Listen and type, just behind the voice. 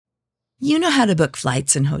You know how to book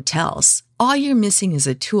flights and hotels. All you're missing is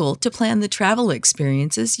a tool to plan the travel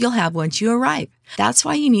experiences you'll have once you arrive. That's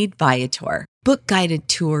why you need Viator. Book guided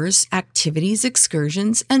tours, activities,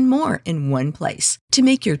 excursions, and more in one place to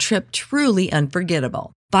make your trip truly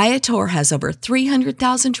unforgettable. Viator has over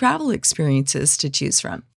 300,000 travel experiences to choose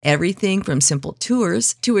from. Everything from simple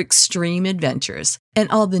tours to extreme adventures and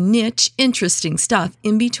all the niche, interesting stuff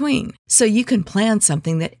in between. So you can plan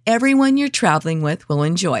something that everyone you're traveling with will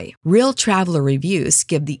enjoy. Real traveler reviews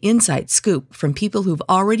give the inside scoop from people who've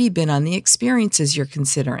already been on the experiences you're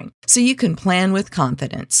considering. So you can plan with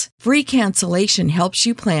confidence. Free cancellation helps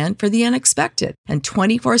you plan for the unexpected. And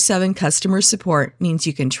 24/7 customer support means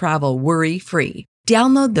you can travel worry-free.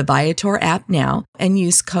 Download the Viator app now and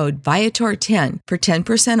use code Viator10 for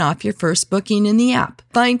 10% off your first booking in the app.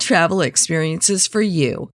 Find travel experiences for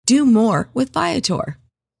you. Do more with Viator.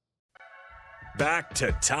 Back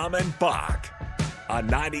to Tom and Bock on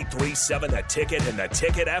 93.7 The Ticket and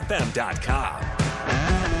theticketfm.com.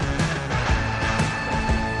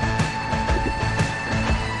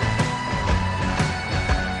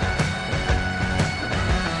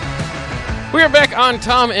 We are back on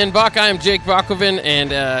Tom and Bock. I am Jake Bockoven and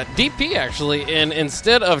DP, actually. And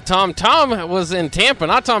instead of Tom was in Tampa.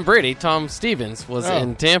 Not Tom Brady. Tom Stevens was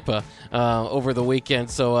in Tampa over the weekend.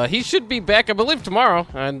 So he should be back, I believe, tomorrow.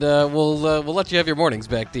 And we'll let you have your mornings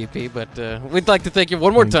back, DP. But we'd like to thank you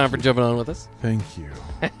one more time for jumping on with us. Thank you.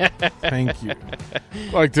 Thank you.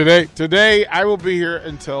 Like today I will be here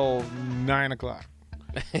until 9 o'clock.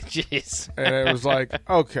 Jeez. And it was like,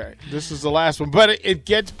 okay, this is the last one. But it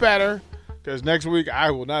gets better. Because next week I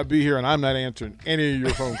will not be here and I'm not answering any of your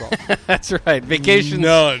phone calls. That's right. Vacations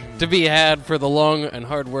None. to be had for the long and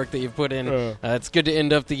hard work that you've put in. It's good to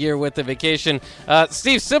end up the year with a vacation.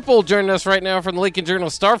 Steve Sipple joining us right now from the Lincoln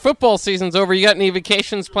Journal-Star. Football season's over. You got any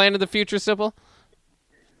vacations planned in the future, Sipple?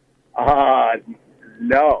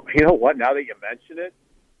 No. You know what? Now that you mention it,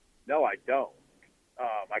 no, I don't.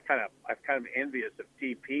 I'm kind of envious of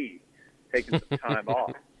TP taking some time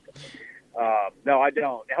off. No, I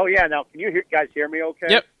don't. Oh, yeah. Now, can you guys hear me okay?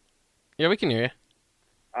 Yep. Yeah, we can hear you.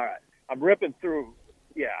 All right. I'm ripping through.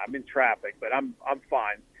 Yeah, I'm in traffic, but I'm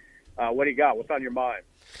fine. What do you got? What's on your mind?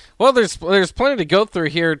 Well, there's plenty to go through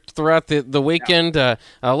here throughout the weekend.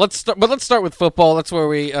 Let's start with football. That's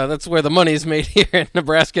where the money is made here in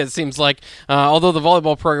Nebraska. It seems like, although the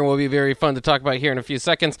volleyball program will be very fun to talk about here in a few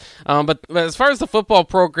seconds. But as far as the football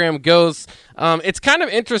program goes, it's kind of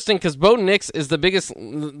interesting because Bo Nix is the biggest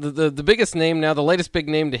name now, the latest big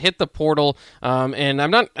name to hit the portal. And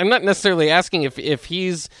I'm not necessarily asking if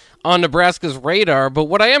he's on Nebraska's radar, but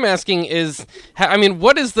what I am asking is,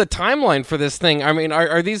 what is the timeline for this thing?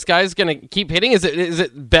 Are these guys going to keep hitting? Is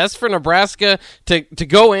it best for Nebraska to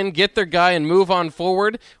go in, get their guy, and move on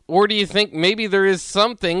forward? Or do you think maybe there is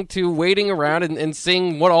something to waiting around and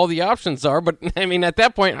seeing what all the options are? But, at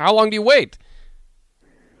that point, how long do you wait?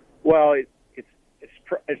 Well,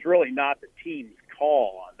 it's really not the team's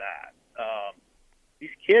call on that.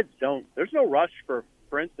 These kids there's no rush for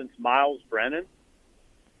instance, Miles Brennan,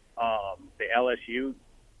 the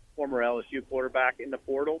former LSU quarterback in the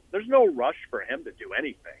portal. There's no rush for him to do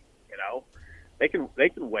anything. They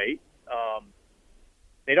can wait.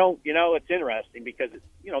 They don't. It's interesting because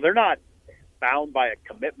they're not bound by a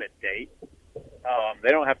commitment date. They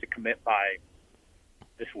don't have to commit by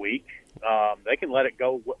this week. They can let it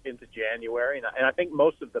go into January, and I think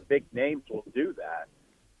most of the big names will do that.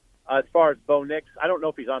 As far as Bo Nix, I don't know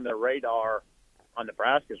if he's on their radar. On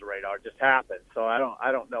Nebraska's radar, it just happened. So I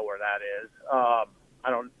don't know where that is.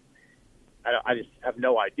 I just have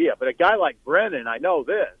no idea. But a guy like Brennan, I know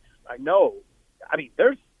this.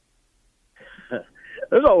 There's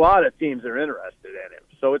there's a lot of teams that are interested in him.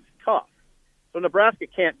 So it's tough. So Nebraska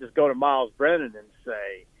can't just go to Miles Brennan and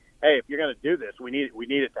say, "Hey, if you're going to do this, we need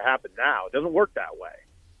it to happen now." It doesn't work that way.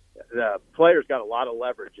 The players got a lot of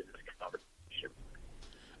leverage in this conversation.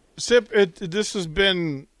 Sip, this has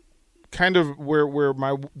been kind of where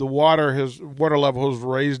the water level has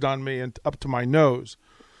raised on me and up to my nose,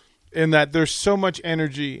 in that there's so much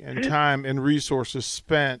energy and time and resources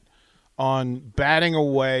spent on batting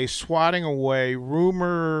away, swatting away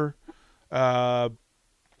rumor,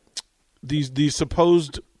 these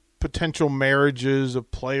supposed potential marriages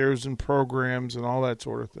of players and programs and all that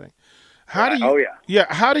sort of thing. How do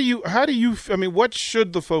you what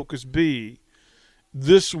should the focus be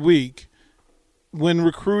this week when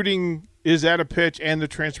recruiting is at a pitch and the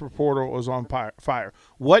transfer portal is on fire?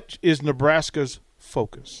 What is Nebraska's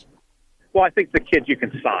focus? Well, I think the kids you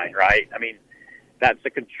can sign, right? That's a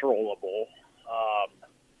controllable.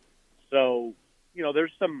 So,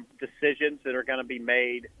 there's some decisions that are going to be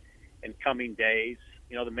made in coming days.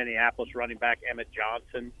 the Minneapolis running back Emmett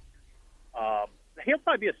Johnson. He'll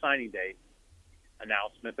probably be a signing day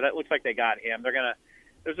announcement, but it looks like they got him.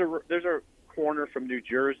 There's a corner from New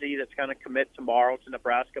Jersey that's going to commit tomorrow to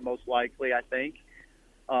Nebraska, most likely, I think.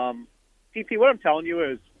 TP, what I'm telling you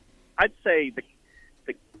is, I'd say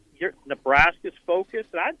Nebraska's focus,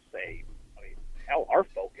 and I'd say, hell, our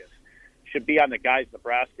focus should be on the guys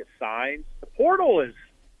Nebraska signs. The portal is,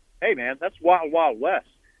 hey man, that's wild, wild west.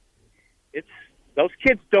 It's those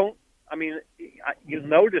kids don't. You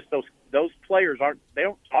notice those players they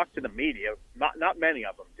don't talk to the media. Not many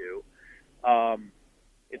of them do.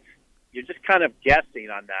 You're just kind of guessing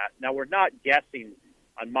on that. Now we're not guessing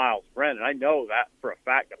on Miles Brennan. I know that for a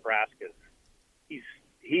fact. Nebraska's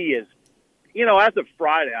he is, as of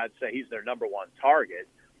Friday, I'd say he's their number one target.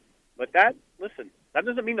 But that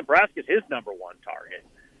doesn't mean Nebraska's his number one target.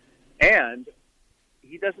 And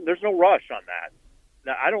there's no rush on that.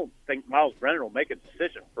 Now, I don't think Miles Brennan will make a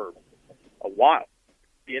decision for a while,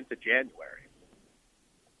 into January.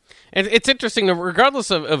 And it's interesting,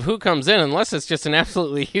 regardless of who comes in, unless it's just an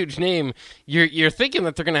absolutely huge name, you're thinking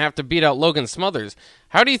that they're going to have to beat out Logan Smothers.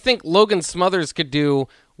 How do you think Logan Smothers could do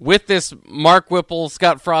with this Mark Whipple,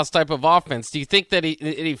 Scott Frost type of offense? Do you think that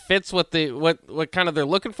he fits what kind of they're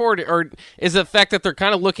looking for, or is it the fact that they're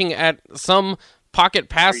kind of looking at some pocket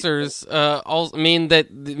passers mean that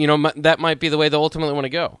that might be the way they ultimately want to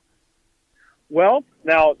go? Well,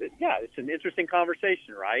 now, yeah, it's an interesting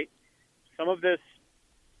conversation, right? Some of this,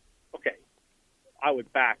 okay, I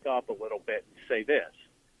would back up a little bit and say this.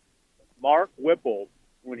 Mark Whipple,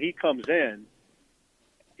 when he comes in,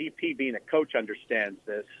 DP being a coach understands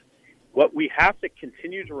this. What we have to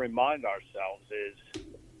continue to remind ourselves is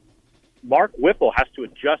Mark Whipple has to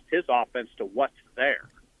adjust his offense to what's there,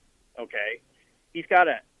 okay? He's got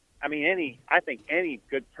to, I think any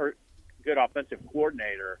good offensive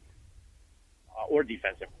coordinator or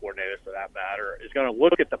defensive coordinator, for that matter, is going to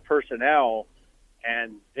look at the personnel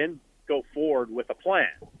and then go forward with a plan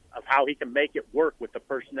of how he can make it work with the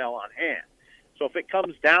personnel on hand. So if it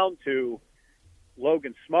comes down to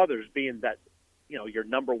Logan Smothers being that, your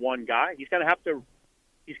number one guy, he's going to have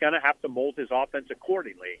to mold his offense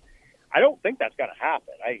accordingly. I don't think that's going to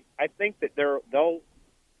happen. I think that they'll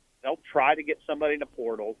try to get somebody in the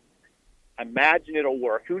portal. I imagine it'll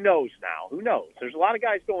work. Who knows now? Who knows? There's a lot of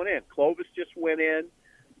guys going in. Clovis just went in.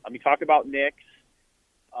 Talk about Nix.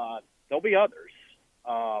 There'll be others.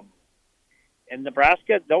 And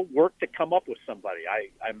Nebraska, they'll work to come up with somebody.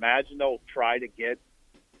 I imagine they'll try to get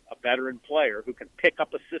a veteran player who can pick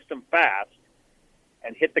up a system fast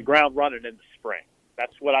and hit the ground running in the spring.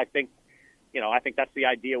 That's what I think. I think that's the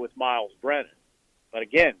idea with Miles Brennan. But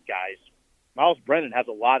again, guys, Miles Brennan has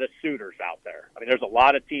a lot of suitors out there. There's a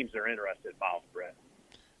lot of teams that are interested in Miles Brennan.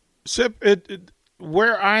 Sip,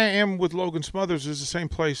 where I am with Logan Smothers is the same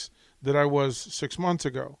place that I was 6 months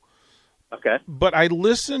ago. Okay. But I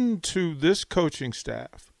listened to this coaching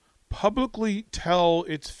staff publicly tell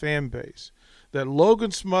its fan base that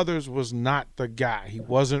Logan Smothers was not the guy. He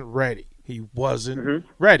wasn't ready. He wasn't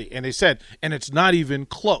ready. And they said, and it's not even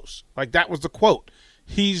close. Like, that was the quote.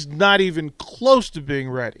 He's not even close to being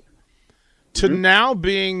ready. To now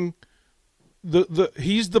being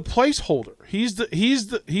he's the placeholder. He's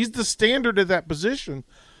the standard at that position.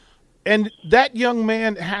 And that young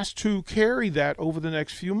man has to carry that over the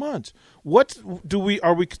next few months.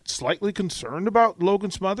 Are we slightly concerned about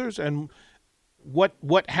Logan Smothers and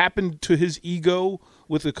what happened to his ego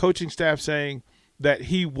with the coaching staff saying that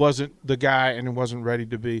he wasn't the guy and wasn't ready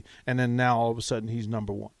to be, and then now all of a sudden he's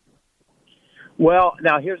number one? Well,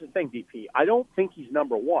 now here's the thing, DP. I don't think he's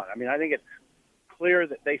number one. I think it's clear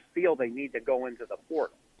that they feel they need to go into the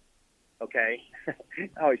portal. Okay?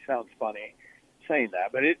 It always sounds funny saying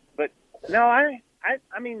that, but no,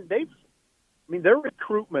 their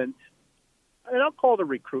recruitment, I'll call it a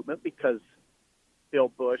recruitment because Bill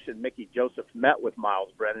Bush and Mickey Joseph met with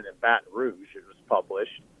Miles Brennan in Baton Rouge. It was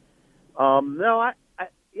published.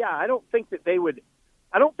 I don't think that they would.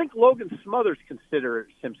 I don't think Logan Smothers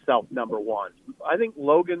considers himself number one. I think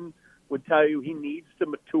Logan would tell you he needs to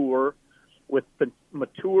mature with the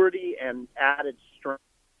maturity and added strength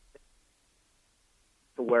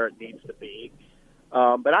to where it needs to be.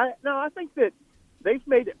 But I think that they've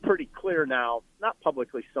made it pretty clear now, not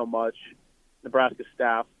publicly so much, Nebraska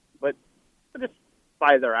staff, but just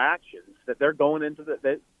by their actions, that they're going into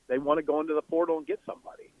they want to go into the portal and get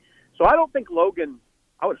somebody. So I don't think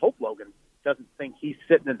I would hope Logan doesn't think he's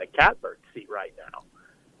sitting in the catbird seat right now.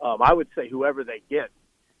 I would say whoever they get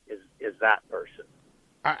is that person.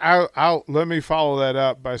 I'll let me follow that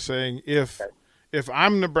up by saying if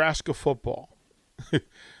I'm Nebraska football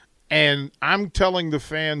and I'm telling the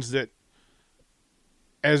fans that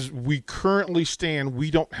as we currently stand,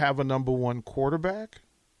 we don't have a number one quarterback.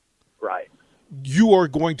 Right. You are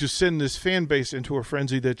going to send this fan base into a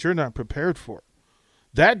frenzy that you're not prepared for.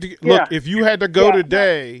 Look, if you had to go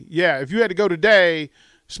today, if you had to go today,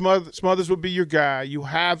 Smothers would be your guy. You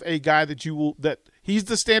have a guy that he's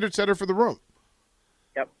the standard setter for the room.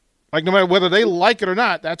 Yep. Like no matter whether they like it or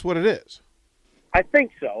not, that's what it is. I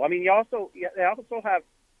think so. I mean, they also have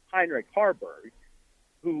Heinrich Harburg,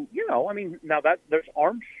 who, now that there's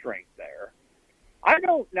arm strength there. I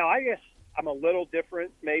guess I'm a little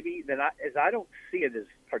different maybe I don't see it as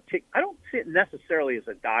I don't see it necessarily as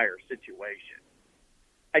a dire situation.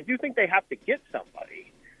 I do think they have to get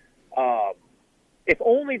somebody, if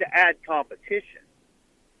only to add competition.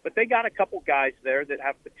 But they got a couple guys there that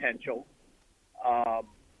have potential,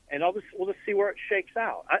 and we'll just see where it shakes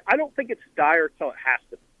out. I don't think it's dire till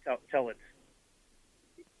it's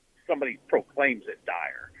somebody proclaims it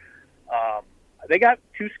dire. They got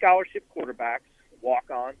 2 scholarship quarterbacks,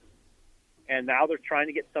 walk-ons, and now they're trying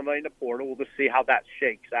to get somebody in the portal. We'll just see how that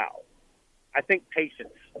shakes out. I think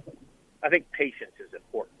patience is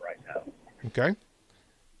important right now. Okay.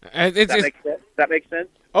 Does that make sense?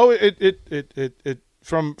 Oh, it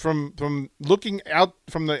from looking out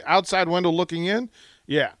from the outside window looking in,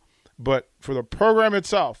 yeah. But for the program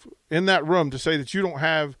itself, in that room, to say that you don't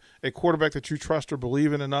have a quarterback that you trust or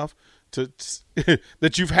believe in enough to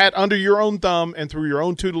that you've had under your own thumb and through your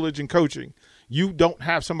own tutelage and coaching, you don't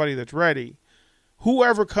have somebody that's ready.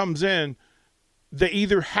 Whoever comes in, they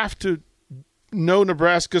either have to know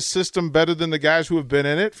Nebraska's system better than the guys who have been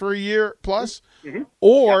in it for a year plus,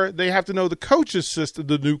 or they have to know the coach's system,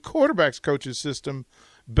 the new quarterback's coach's system,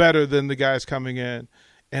 better than the guys coming in.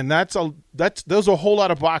 And those are a whole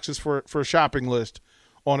lot of boxes for a shopping list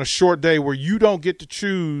on a short day where you don't get to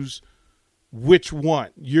choose which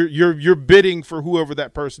one. You're bidding for whoever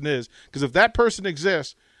that person is, because if that person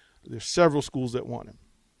exists, there's several schools that want him.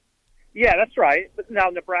 Yeah, that's right. But now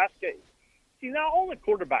Nebraska, now all the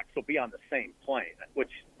quarterbacks will be on the same plane,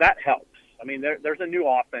 which that helps. I mean, there's a new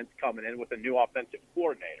offense coming in with a new offensive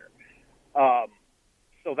coordinator,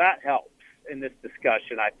 so that helps in this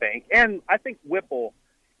discussion, I think. And I think Whipple.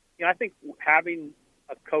 I think having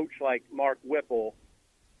a coach like Mark Whipple,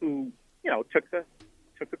 who took the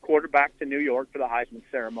quarterback to New York for the Heisman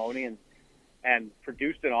ceremony and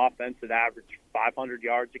produced an offense that averaged 500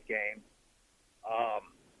 yards a game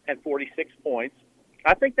and 46 points.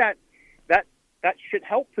 I think that should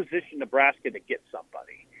help position Nebraska to get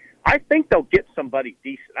somebody. I think they'll get somebody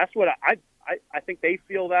decent. That's what I think they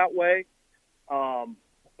feel that way.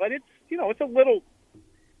 But it's it's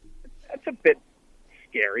a bit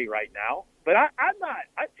scary right now, but I'm not.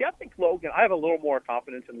 I think Logan. I have a little more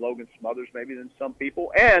confidence in Logan Smothers maybe than some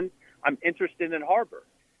people, and I'm interested in Harburg.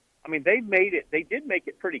 I mean, they did make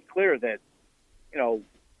it pretty clear that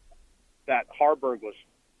that Harburg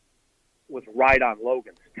was right on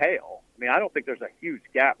Logan's tail. I mean, I don't think there's a huge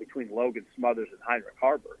gap between Logan Smothers and Heinrich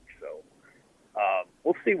Harburg. So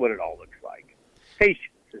we'll see what it all looks like.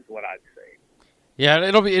 Patience is what I'd say. Yeah,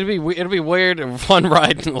 it'll be weird and fun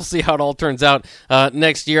ride, and we'll see how it all turns out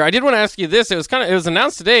next year. I did want to ask you this: it was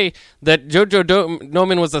announced today that JoJo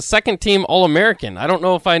Noman was a second-team All-American. I don't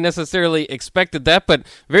know if I necessarily expected that, but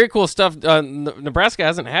very cool stuff. Nebraska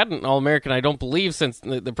hasn't had an All-American, I don't believe, since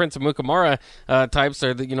the Prince of Mukamara types,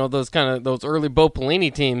 or those early Bo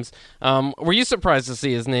Pelini teams. Were you surprised to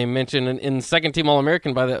see his name mentioned in second-team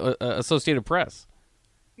All-American by the Associated Press?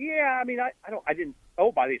 Yeah, I mean, I didn't. Oh,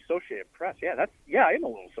 by the Associated Press. Yeah, I am a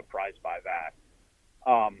little surprised by that.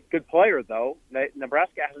 Good player, though.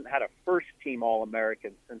 Nebraska hasn't had a first-team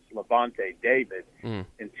All-American since Levante David in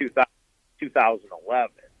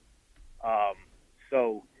 2011.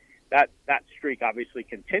 So that streak obviously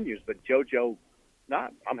continues. But JoJo,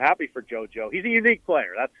 I'm happy for JoJo. He's a unique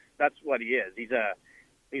player. That's what he is. He's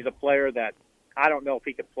a player that I don't know if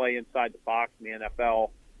he could play inside the box in the NFL,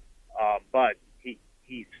 but he's.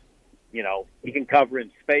 He can cover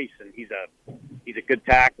in space, and he's a good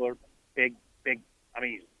tackler. Big. I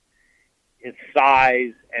mean, his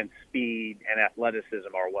size and speed and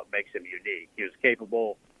athleticism are what makes him unique. He was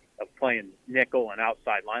capable of playing nickel and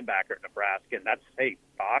outside linebacker at Nebraska, and that's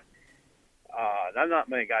Bock. There's not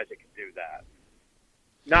many guys that can do that.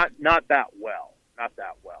 Not that well.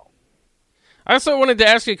 I also wanted to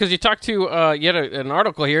ask you, because you talked to an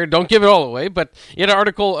article here. Don't give it all away, but you had an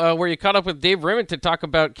article where you caught up with Dave Rimmitt to talk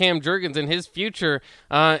about Cam Jurgens and his future.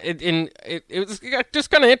 It was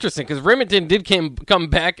just kind of interesting because Rimmitt did come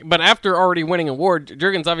back, but after already winning an award.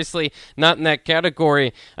 Jurgens obviously not in that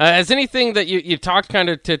category. Has anything that you talked kind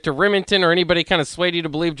of to Rimmitt or anybody kind of swayed you to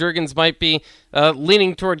believe Jurgens might be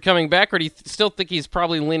leaning toward coming back, or do you still think he's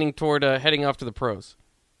probably leaning toward heading off to the pros?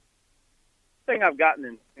 everything I've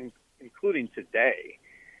gotten, including today,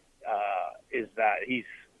 is that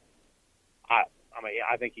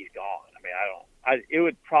I think he's gone. It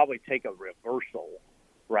would probably take a reversal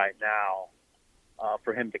right now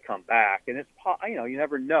for him to come back, and it's you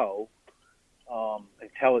never know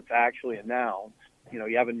until it's actually announced.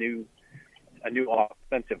 You have a new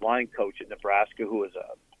offensive line coach at Nebraska who was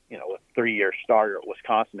a 3-year starter at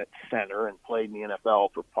Wisconsin at center and played in the NFL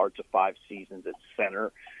for parts of 5 seasons at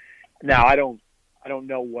center. Now I don't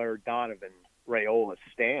know where Donovan Raiola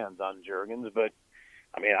stands on Juergens, but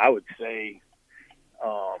I would say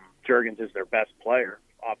Juergens is their best player,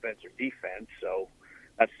 offense or defense. So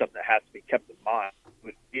that's something that has to be kept in mind. It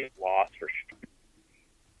would be a loss for sure.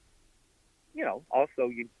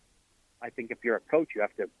 Also I think if you're a coach, you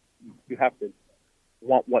have to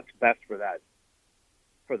want what's best for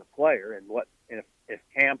the player, and if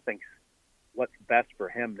Cam thinks what's best for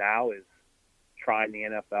him now is trying the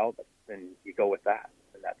NFL, then you go with that,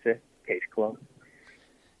 and that's it. Case closed.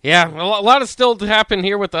 Yeah, a lot is still to happen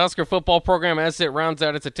here with the Husker football program as it rounds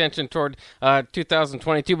out its attention toward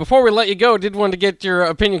 2022. Before we let you go, did want to get your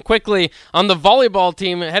opinion quickly on the volleyball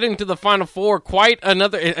team heading to the Final Four. Quite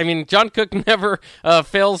another. John Cook never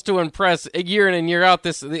fails to impress year in and year out.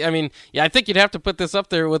 I think you'd have to put this up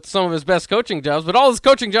there with some of his best coaching jobs, but all his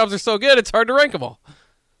coaching jobs are so good, it's hard to rank them all.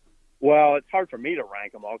 Well, it's hard for me to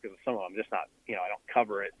rank them all because some of them just not. I don't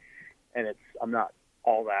cover it, and I'm not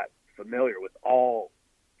all that familiar with all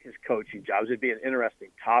his coaching jobs. It'd be an interesting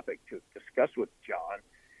topic to discuss with John.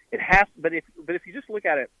 It has, but if you just look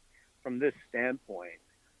at it from this standpoint,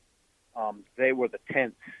 they were the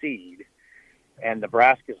 10th seed, and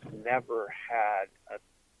Nebraska's never had a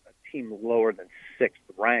team lower than 6th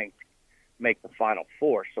ranked make the Final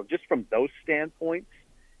Four. So just from those standpoints,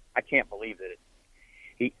 I can't believe that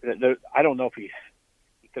I don't know if he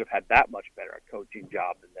could have had that much better a coaching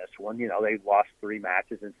job than this one. They lost 3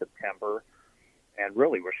 matches in September. And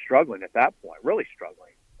really, we're struggling at that point. Really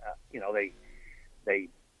struggling.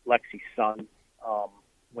 Lexi's son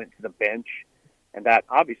went to the bench, and that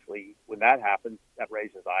obviously, when that happens, that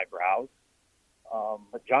raises eyebrows.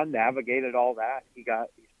 But John navigated all that. He's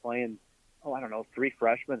playing, 3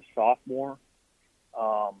 freshmen, a sophomore.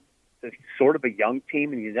 It's sort of a young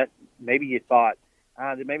team, and maybe you thought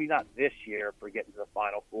maybe not this year for getting to the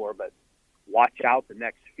Final Four, but watch out the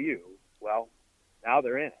next few. Well, now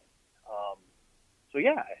they're in it. So,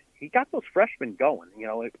 yeah, he got those freshmen going,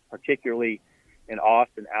 particularly in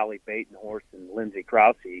Austin, Allie Batenhorst, and Lindsey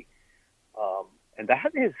Krause. And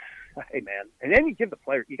that is, hey, man. And then you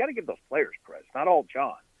got to give those players credit. It's not all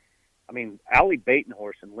John. Allie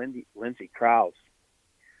Batenhorst and Lindsey Krause,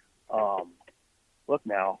 look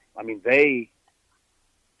now, I'll make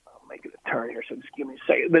it a turn here, so just give me a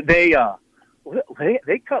second. But they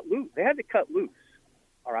cut loose. They had to cut loose,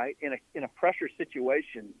 all right, in a pressure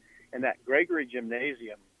situation in that Gregory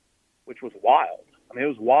Gymnasium, which was wild. It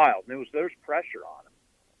was wild. And there's pressure on them.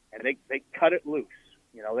 And they cut it loose.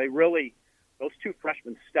 They really, those 2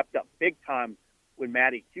 freshmen stepped up big time when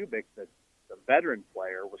Maddie Kubik, the veteran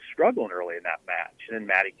player, was struggling early in that match. And then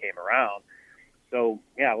Maddie came around. So,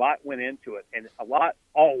 yeah, a lot went into it. And a lot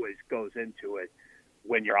always goes into it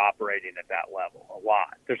when you're operating at that level. A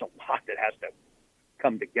lot. There's a lot that has to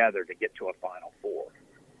come together to get to a Final Four.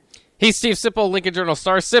 He's Steve Sipple, Lincoln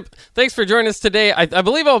Journal-Star. Sip, thanks for joining us today. I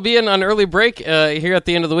believe I'll be in on early break here at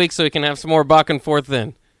the end of the week so we can have some more back and forth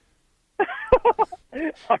then.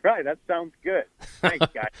 All right, that sounds good. Thanks,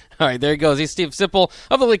 guys. All right, there he goes. He's Steve Sipple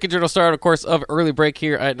of the Lincoln Journal-Star, and, of course, of Early Break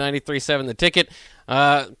here at 93.7 The Ticket.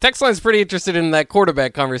 Text line's pretty interested in that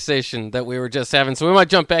quarterback conversation that we were just having, so we might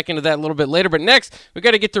jump back into that a little bit later. But next, we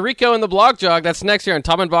got to get to Rico and the Blog Jog. That's next here on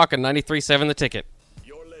Tom and Bock on 93.7 The Ticket.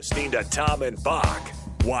 You're listening to Tom and Bock.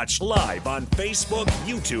 Watch live on Facebook,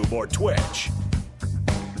 YouTube, or Twitch.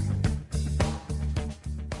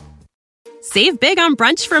 Save big on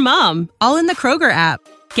brunch for mom, all in the Kroger app.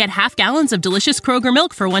 Get half gallons of delicious Kroger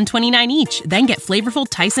milk for $1.29 each. Then get flavorful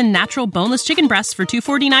Tyson natural boneless chicken breasts for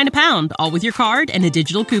 $2.49 a pound, all with your card and a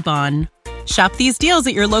digital coupon. Shop these deals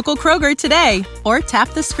at your local Kroger today, or tap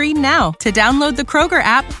the screen now to download the Kroger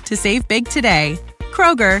app to save big today.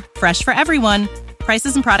 Kroger, fresh for everyone.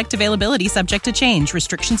 Prices and product availability subject to change.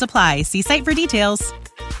 Restrictions apply. See site for details.